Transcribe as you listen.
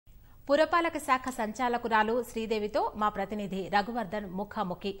పురపాలక శాఖ సంచాలకురాలు శ్రీదేవితో మా ప్రతినిధి రఘువర్ధన్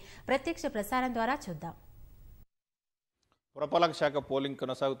ముఖాముఖి ప్రత్యక్ష ప్రసారం ద్వారా చూద్దాం. పురపాలక శాఖ పోలింగ్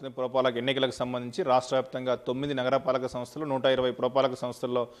కొనసాగుతుంది. పురపాలక ఎన్నికలకు సంబంధించి రాష్ట్ర వ్యాప్తంగా 9 నగరపాలక సంస్థలు 120 పురపాలక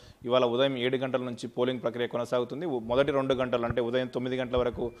సంస్థల్లో ఇవాళ ఉదయం 7 గంటల నుంచి పోలింగ్ ప్రక్రియ కొనసాగుతుంది. మొదటి 2 గంటలు అంటే ఉదయం 9 గంటల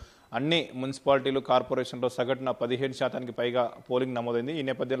వరకు అన్ని మున్సిపాలిటీలు కార్పొరేషన్లో సగటున 15% పైగా పోలింగ్ నమోదైంది. ఈ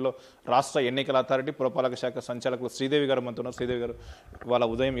నేపథ్యంలో రాష్ట్ర ఎన్నికల అథారిటీ పురపాలక శాఖ సంచాలకులు శ్రీదేవి గారు మనతో. శ్రీదేవి గారు, ఇవాళ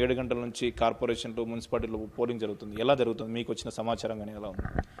ఉదయం 7 గంటల నుంచి కార్పొరేషన్లు మున్సిపాలిటీలు పోలింగ్ జరుగుతుంది. ఎలా జరుగుతుంది? మీకు వచ్చిన సమాచారం కానీ ఎలా ఉంది?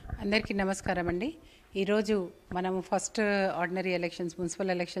 అందరికీ నమస్కారం అండి. ఈరోజు మనము first ordinary elections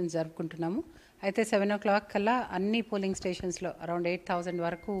municipal elections జరుపుకుంటున్నాము. అయితే 7 o'clock కల్లా అన్ని పోలింగ్ స్టేషన్స్లో అరౌండ్ 8,000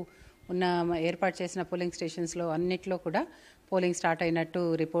 వరకు ఉన్న ఏర్పాటు చేసిన పోలింగ్ స్టేషన్స్లో అన్నిట్లో కూడా పోలింగ్ స్టార్ట్ అయినట్టు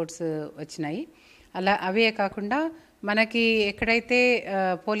రిపోర్ట్స్ వచ్చినాయి. అవే కాకుండా మనకి ఎక్కడైతే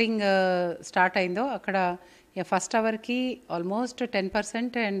పోలింగ్ స్టార్ట్ అయిందో అక్కడ ఫస్ట్ అవర్కి ఆల్మోస్ట్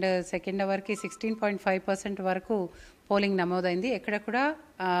 10% అండ్ సెకండ్ అవర్కి 16.5% వరకు పోలింగ్ నమోదైంది. ఎక్కడ కూడా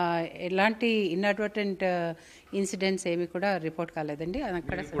ఎలాంటి ఇన్అడ్వర్టెంట్ ఇన్సిడెంట్స్ ఏమి కూడా రిపోర్ట్ కాలేదండి.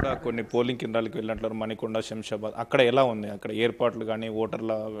 అక్కడ కూడా కొన్ని పోలింగ్ కేంద్రాలకు వెళ్ళినట్లు మణికొండ, శంషాబాద్ అక్కడ ఎలా ఉంది? అక్కడ ఏర్పాట్లు కానీ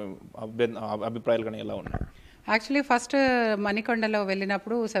ఓటర్ల అభిప్రాయాలు కానీ ఎలా ఉన్నాయి? యాక్చువల్లీ ఫస్ట్ మణికొండలో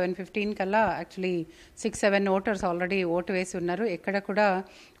వెళ్ళినప్పుడు 7:15 కల్లా యాక్చువల్లీ 6-7 ఓటర్స్ ఆల్రెడీ ఓటు వేసి ఉన్నారు. ఎక్కడ కూడా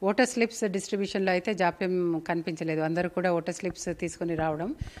ఓటర్ స్లిప్స్ డిస్ట్రిబ్యూషన్లో అయితే జాప్యం కనిపించలేదు. అందరూ కూడా ఓటర్ స్లిప్స్ తీసుకొని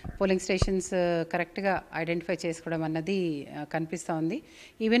రావడం, పోలింగ్ స్టేషన్స్ కరెక్ట్గా ఐడెంటిఫై చేసుకోవడం అన్నది కనిపిస్తూ ఉంది.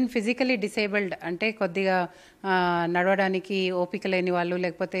 ఈవెన్ ఫిజికలీ డిసేబుల్డ్ అంటే కొద్దిగా నడవడానికి ఓపిక లేని వాళ్ళు,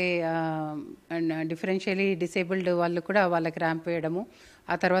 లేకపోతే డిఫరెన్షియలీ డిసేబుల్డ్ వాళ్ళు కూడా వాళ్ళకి ర్యాంప్ వేయడము,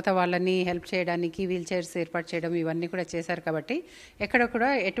 ఆ తర్వాత వాళ్ళని హెల్ప్ చేయడానికి వీల్ చైర్స్ ఏర్పాటు చేయడం, ఇవన్నీ కూడా చేశారు. కాబట్టి ఎక్కడ కూడా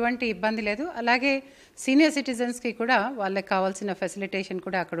ఎటువంటి ఇబ్బంది లేదు. అలాగే సీనియర్ సిటిజన్స్కి కూడా వాళ్ళకి కావాల్సిన ఫెసిలిటేషన్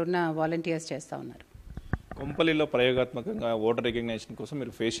కూడా అక్కడ ఉన్న వాలంటీర్స్ చేస్తూ ఉన్నారు. కొంపల్లిలో ప్రయోగాత్మకంగా ఓటర్ రికగ్నేషన్ కోసం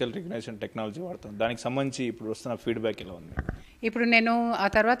మీరు ఫేషియల్ రికగ్నేషన్ టెక్నాలజీ వాడుతాం. దానికి సంబంధించి ఇప్పుడు వస్తున్న ఫీడ్బ్యాక్ ఎలా ఉంది? ఇప్పుడు నేను ఆ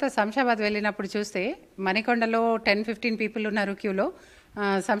తర్వాత శంషాబాద్ వెళ్ళినప్పుడు చూస్తే మణికొండలో 10-15 పీపుల్ ఉన్నారు క్యూలో.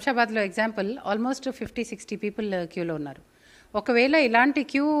 శంషాబాద్లో ఎగ్జాంపుల్ ఆల్మోస్ట్ 50-60 పీపుల్ క్యూలో ఉన్నారు. ఒకవేళ ఇలాంటి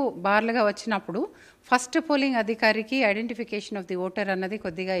క్యూ బార్లుగా వచ్చినప్పుడు ఫస్ట్ పోలింగ్ అధికారికి ఐడెంటిఫికేషన్ ఆఫ్ ది ఓటర్ అన్నది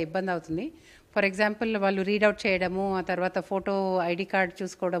కొద్దిగా ఇబ్బంది అవుతుంది. ఫర్ ఎగ్జాంపుల్ వాళ్ళు రీడౌట్ చేయడము, ఆ తర్వాత ఫోటో ఐడి కార్డ్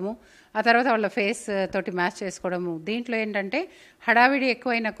చూసుకోవడము, ఆ తర్వాత వాళ్ళ ఫేస్ తోటి మ్యాచ్ చేసుకోవడము. దీంట్లో ఏంటంటే హడావిడి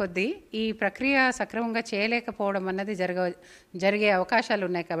ఎక్కువైన కొద్దీ ఈ ప్రక్రియ సక్రమంగా చేయలేకపోవడం అన్నది జరిగే అవకాశాలు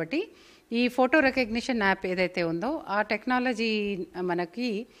ఉన్నాయి. కాబట్టి ఈ ఫోటో రికగ్నిషన్ యాప్ ఏదైతే ఉందో ఆ టెక్నాలజీ మనకి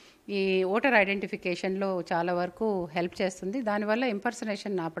ఈ ఓటర్ ఐడెంటిఫికేషన్లో చాలా వరకు హెల్ప్ చేస్తుంది. దానివల్ల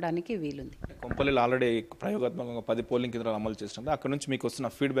ఇంపర్సనేషన్ ఆపడానికి వీలుంది. కొంపల్లిలో ఆల్రెడీ ప్రయోగాత్మకంగా 10 పోలింగ్ కేంద్రాలు అమలు చేస్తుంది. అక్కడ నుంచి మీకు వస్తున్న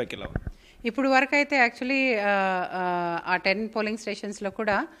ఫీడ్బ్యాక్ ఎలా ఉంది? ఇప్పుడు వరకు అయితే యాక్చువల్లీ ఆ 10 పోలింగ్ స్టేషన్స్లో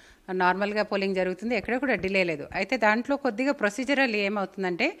కూడా నార్మల్గా పోలింగ్ జరుగుతుంది. ఎక్కడ కూడా డిలే లేదు. అయితే దాంట్లో కొద్దిగా ప్రొసీజరల్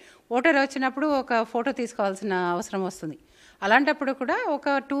ఏమవుతుందంటే ఓటర్ వచ్చినప్పుడు ఒక ఫోటో తీసుకోవాల్సిన అవసరం వస్తుంది. అలాంటప్పుడు కూడా ఒక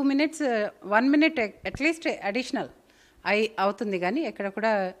 2 minutes 1 minute అట్లీస్ట్ అడిషనల్ అవుతుంది. కానీ ఎక్కడ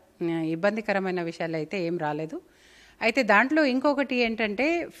కూడా ఇబ్బందికరమైన విషయాలు అయితే ఏం రాలేదు. అయితే దాంట్లో ఇంకొకటి ఏంటంటే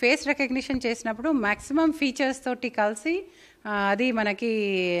ఫేస్ రికగ్నిషన్ చేసినప్పుడు మ్యాక్సిమం ఫీచర్స్ తోటి కలిసి అది మనకి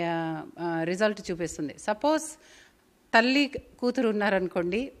రిజల్ట్ చూపిస్తుంది. సపోజ్ తల్లి కూతురు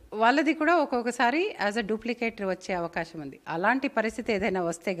ఉన్నారనుకోండి, వాళ్ళది కూడా ఒక్కొక్కసారి యాజ్ అ డూప్లికేట్ వచ్చే అవకాశం ఉంది. అలాంటి పరిస్థితి ఏదైనా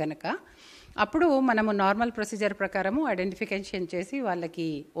వస్తే గనక అప్పుడు మనము నార్మల్ ప్రొసీజర్ ప్రకారము ఐడెంటిఫికేషన్ చేసి వాళ్ళకి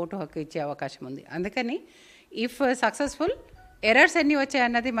ఓటు హక్కు ఇచ్చే అవకాశం ఉంది. అందుకని ఇఫ్ సక్సెస్ఫుల్ ఎర్రర్స్ ఎన్ని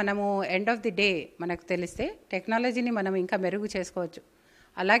వచ్చాయన్నది మనము ఎండ్ ఆఫ్ ది డే మనకు తెలిస్తే టెక్నాలజీని మనం ఇంకా మెరుగు చేసుకోవచ్చు.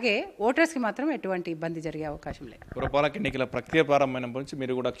 అలాగే ఓటర్స్కి మాత్రం ఎటువంటి ఇబ్బంది జరిగే అవకాశం లేదు. పురపాలక ఎన్నికల ప్రక్రియ ప్రారంభమైనప్పటి నుంచి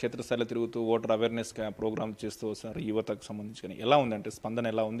మీరు కూడా క్షేత్రస్థాయిలో తిరుగుతూ ఓటర్ అవేర్నెస్ ప్రోగ్రామ్ చేస్తూ వస్తున్నారు. యువతకు సంబంధించి ఎలా ఉంది? అంటే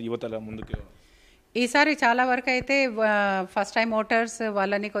స్పందన ఎలా ఉంది? యువత ఎలా ముందుకు? ఈసారి చాలా వరకు అయితే ఫస్ట్ టైం ఓటర్స్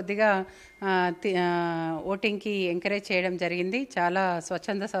వాళ్ళని కొద్దిగా ఓటింగ్కి ఎంకరేజ్ చేయడం జరిగింది. చాలా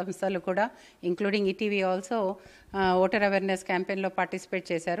స్వచ్ఛంద సంస్థలు కూడా including ETV also voter awareness క్యాంపెయిన్లో participate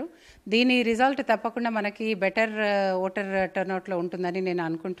చేశారు. దీని రిజల్ట్ తప్పకుండా మనకి బెటర్ ఓటర్ టర్నౌట్లో ఉంటుందని నేను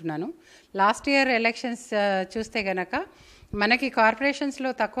అనుకుంటున్నాను. లాస్ట్ ఇయర్ ఎలక్షన్స్ చూస్తే గనక మనకి కార్పొరేషన్స్లో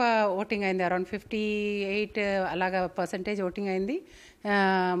తక్కువ ఓటింగ్ అయింది, అరౌండ్ 58 అలాగా % ఓటింగ్ అయింది.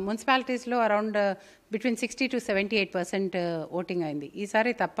 మున్సిపాలిటీస్లో అరౌండ్ బిట్వీన్ 60 to 78% ఓటింగ్ అయింది.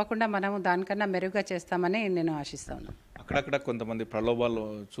 ఈసారి తప్పకుండా మనము దానికన్నా మెరుగ్గా చేస్తామని నేను ఆశిస్తాను. అక్కడక్కడ కొంతమంది ప్రలోభాలు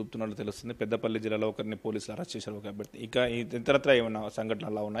చూపుతున్నట్లు తెలుస్తుంది. పెద్దపల్లి జిల్లాలో ఒకరిని పోలీసులు అరెస్ట్ చేశారు ఒక అభ్యర్థి. ఇక ఇతరత్ర ఏమైనా సంఘటనలు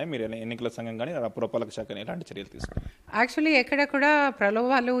అలా ఉన్నాయి? మీరు ఎన్నికల సంఘం కానీ పురపాలక శాఖ ఎలాంటి చర్యలు తీసుకున్నారు? యాక్చువల్లీ ఎక్కడ కూడా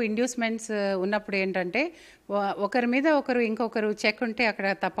ప్రలోభాలు ఇండ్యూస్మెంట్స్ ఉన్నప్పుడు ఏంటంటే ఒకరి మీద ఒకరు ఇంకొకరు చెక్ ఉంటే అక్కడ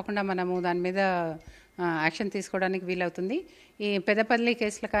తప్పకుండా మనము దాని మీద యాక్షన్ తీసుకోవడానికి వీలవుతుంది. ఈ పెద్దపల్లి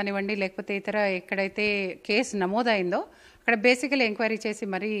కేసులు కానివ్వండి, లేకపోతే ఇతర ఎక్కడైతే కేసు నమోదైందో అక్కడ బేసికల్ ఎంక్వైరీ చేసి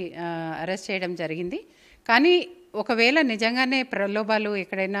మరీ అరెస్ట్ చేయడం జరిగింది. కానీ ఒకవేళ నిజంగానే ప్రలోభాలు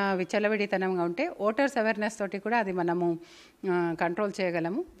ఎక్కడైనా విచ్చలవిడితనంగా ఉంటే ఓటర్స్ అవేర్నెస్ తోటి కూడా అది మనము కంట్రోల్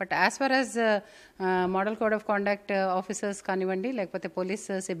చేయగలము. But as far as model code of conduct officers కానివ్వండి, లేకపోతే పోలీస్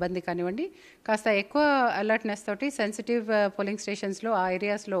సిబ్బంది కానివ్వండి, కాస్త ఎక్కువ అలర్ట్నెస్ తోటి సెన్సిటివ్ పోలింగ్ స్టేషన్స్లో ఆ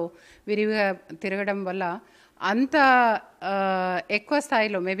ఏరియాస్లో విరివిగా తిరగడం వల్ల అంత ఎక్కువ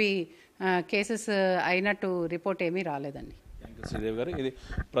స్థాయిలో మేబీ కేసెస్ అయినట్టు రిపోర్ట్ ఏమీ రాలేదండి. శ్రీదేవి గారు, ఇది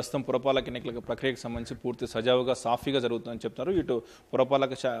ప్రస్తుతం పురపాలక ఎన్నికల ప్రక్రియకు సంబంధించి పూర్తి సజావుగా సాఫీగా జరుగుతుందని చెప్తున్నారు. ఇటు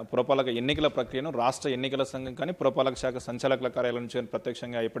పురపాలక ఎన్నికల ప్రక్రియను రాష్ట్ర ఎన్నికల సంఘం కానీ పురపాలక శాఖ సంచాలకుల కార్యాలయం నుంచి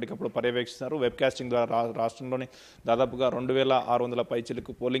ప్రత్యక్షంగా ఎప్పటికప్పుడు పర్యవేక్షిస్తారు. వెబ్ కాస్టింగ్ ద్వారా రాష్ట్రంలోని దాదాపుగా 2600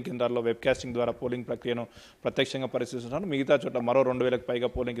 పైచిలకు పోలింగ్ కేంద్రాల్లో వెబ్ కాస్టింగ్ ద్వారా పోలింగ్ ప్రక్రియను ప్రత్యక్షంగా పరిశీలిస్తున్నారు. మిగతా చోట్ల మరో 2000కు పైగా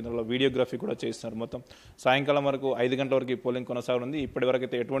పోలింగ్ కేంద్రాల్లో వీడియోగ్రఫీ కూడా చేస్తున్నారు. మొత్తం సాయంకాలం వరకు 5 గంటల వరకు ఈ పోలింగ్ కొనసాగనుంది. ఇప్పటివరకు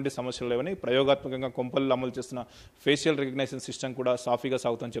అయితే ఎటువంటి సమస్యలు లేవని, ప్రయోగాత్మకంగా కొంపల్లిలో అమలు చేస్తున్న ఫేషియల్ రికగ్నిషన్ సిస్టమ్ కూడా సాఫీగా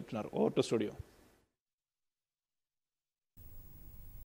సాగుతుందని చెప్తున్నారు. Over to studio.